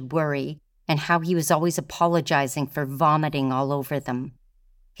one should worry, and how he was always apologizing for vomiting all over them.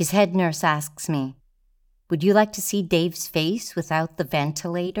 His head nurse asks me, "Would you like to see Dave's face without the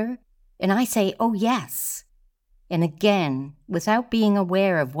ventilator?" And I say, "Oh, yes." And again, without being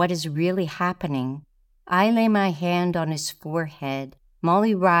aware of what is really happening, I lay my hand on his forehead.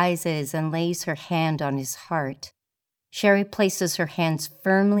 Molly rises and lays her hand on his heart. Sherry places her hands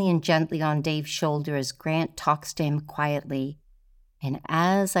firmly and gently on Dave's shoulder as Grant talks to him quietly. And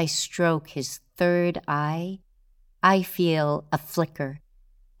as I stroke his 3rd eye, I feel a flicker,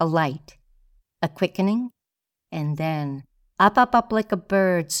 a light, a quickening, and then up like a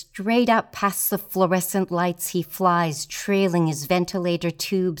bird, straight up past the fluorescent lights he flies, trailing his ventilator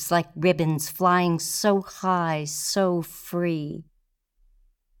tubes like ribbons, flying so high, so free.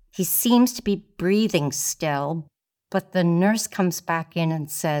 He seems to be breathing still, but the nurse comes back in and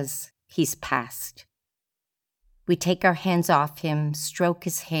says he's passed. We take our hands off him, stroke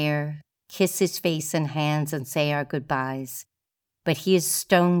his hair, kiss his face and hands, and say our goodbyes. But he is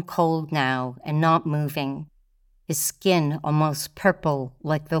stone cold now and not moving, his skin almost purple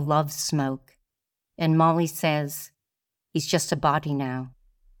like the love smoke. And Molly says, "He's just a body now.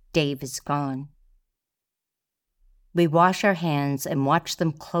 Dave is gone." We wash our hands and watch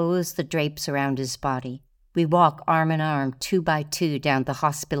them close the drapes around his body. We walk arm in arm, 2 by 2, down the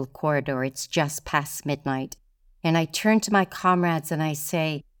hospital corridor. It's just past midnight. And I turn to my comrades and I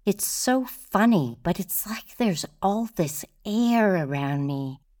say, "It's so funny, but it's like there's all this air around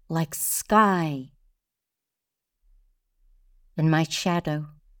me, like sky." And my shadow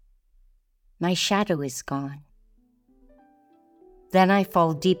is gone. Then I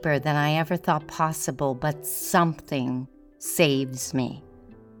fall deeper than I ever thought possible, but something saves me.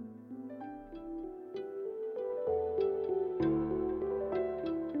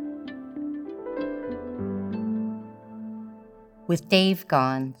 With Dave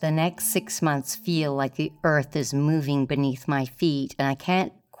gone, the next 6 months feel like the earth is moving beneath my feet, and I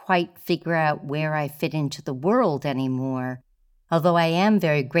can't quite figure out where I fit into the world anymore. Although I am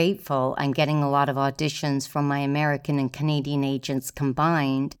very grateful I'm getting a lot of auditions from my American and Canadian agents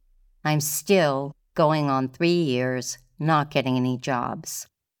combined, I'm still, going on 3 years, not getting any jobs.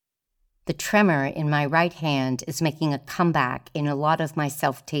 The tremor in my right hand is making a comeback in a lot of my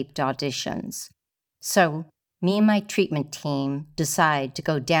self-taped auditions. So, me and my treatment team decide to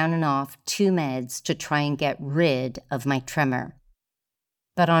go down and off 2 meds to try and get rid of my tremor.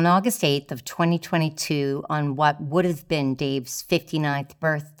 But on August 8th of 2022, on what would have been Dave's 59th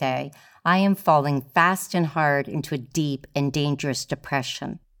birthday, I am falling fast and hard into a deep and dangerous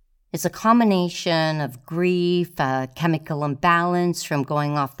depression. It's a combination of grief, a chemical imbalance from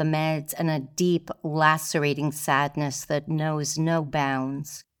going off the meds, and a deep, lacerating sadness that knows no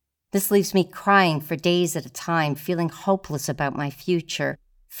bounds. This leaves me crying for days at a time, feeling hopeless about my future,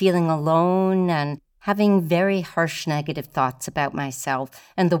 feeling alone, and having very harsh negative thoughts about myself.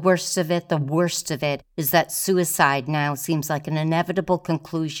 And the worst of it is that suicide now seems like an inevitable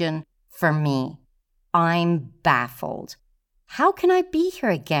conclusion for me. I'm baffled. How can I be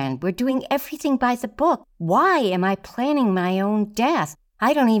here again? We're doing everything by the book. Why am I planning my own death?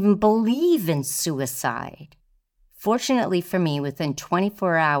 I don't even believe in suicide. Fortunately for me, within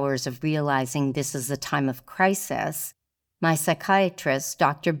 24 hours of realizing this is a time of crisis, my psychiatrist,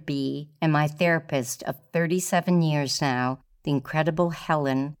 Dr. B, and my therapist of 37 years now, the incredible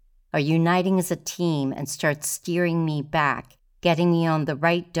Helen, are uniting as a team and start steering me back, getting me on the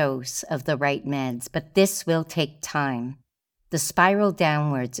right dose of the right meds. But this will take time. The spiral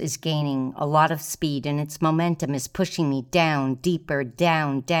downwards is gaining a lot of speed, and its momentum is pushing me down, deeper,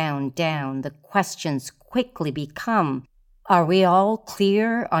 down. The questions quickly become, are we all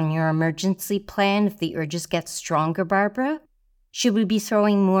clear on your emergency plan if the urges get stronger, Barbara? Should we be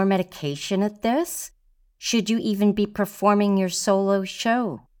throwing more medication at this? Should you even be performing your solo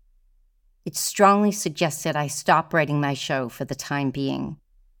show? It's strongly suggested I stop writing my show for the time being,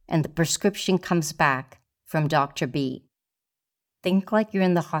 and the prescription comes back from Dr. B. Think like you're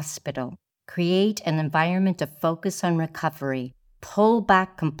in the hospital. Create an environment of focus on recovery. Pull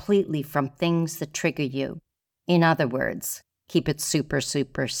back completely from things that trigger you. In other words, keep it super,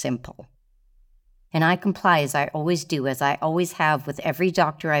 super simple. And I comply as I always do, as I always have with every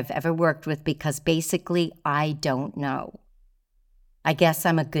doctor I've ever worked with, because basically I don't know. I guess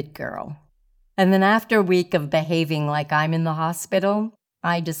I'm a good girl. And then after a week of behaving like I'm in the hospital,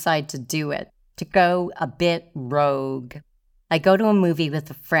 I decide to do it, to go a bit rogue. I go to a movie with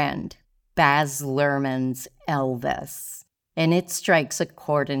a friend, Baz Luhrmann's Elvis. and it strikes a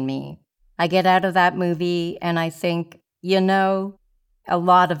chord in me. I get out of that movie and I think, a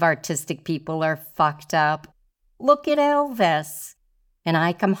lot of artistic people are fucked up. Look at Elvis. And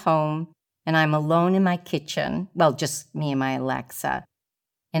I come home and I'm alone in my kitchen. Well, just me and my Alexa.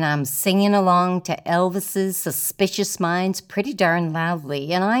 And I'm singing along to Elvis's Suspicious Minds pretty darn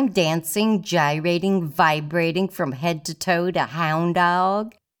loudly. And I'm dancing, gyrating, vibrating from head to toe to Hound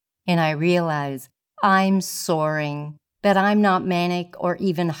Dog. And I realize I'm soaring, but I'm not manic or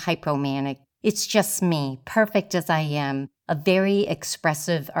even hypomanic. It's just me, perfect as I am, a very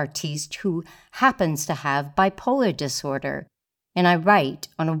expressive artiste who happens to have bipolar disorder. And I write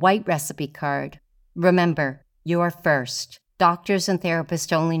on a white recipe card, remember, you're first. Doctors and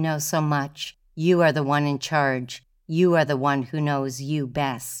therapists only know so much. You are the one in charge. You are the one who knows you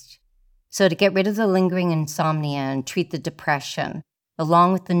best. So to get rid of the lingering insomnia and treat the depression,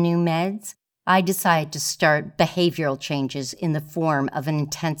 along with the new meds, I decided to start behavioral changes in the form of an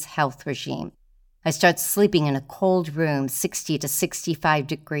intense health regime. I start sleeping in a cold room, 60 to 65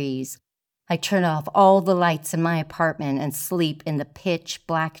 degrees. I turn off all the lights in my apartment and sleep in the pitch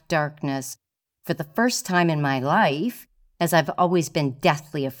black darkness. For the first time in my life, as I've always been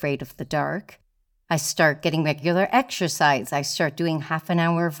deathly afraid of the dark, I start getting regular exercise. I start doing half an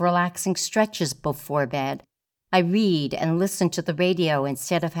hour of relaxing stretches before bed. I read and listen to the radio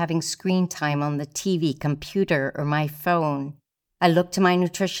instead of having screen time on the TV, computer, or my phone. I look to my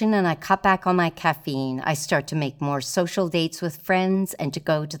nutrition and I cut back on my caffeine. I start to make more social dates with friends and to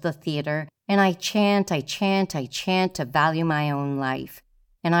go to the theater. And I chant to value my own life.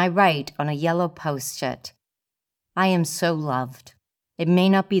 And I write on a yellow Post-it, I am so loved. It may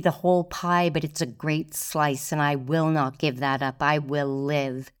not be the whole pie, but it's a great slice, and I will not give that up. I will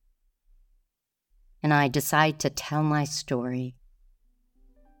live. And I decide to tell my story.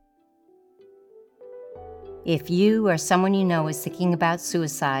 If you or someone you know is thinking about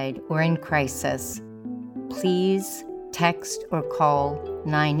suicide or in crisis, please text or call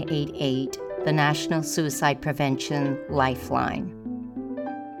 988, the National Suicide Prevention Lifeline.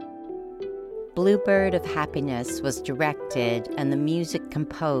 Bluebird of Happiness was directed and the music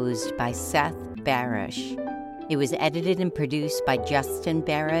composed by Seth Barish. It was edited and produced by Justin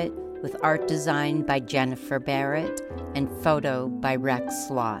Barrett, with art design by Jennifer Barrett and photo by Rex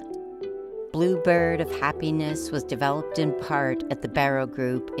Slott. Bluebird of Happiness was developed in part at the Barrow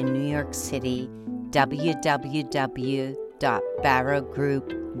Group in New York City,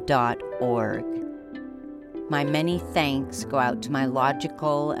 www.barrowgroup.org. My many thanks go out to my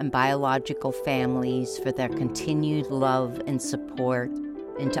logical and biological families for their continued love and support,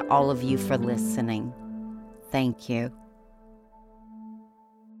 and to all of you for listening. Thank you.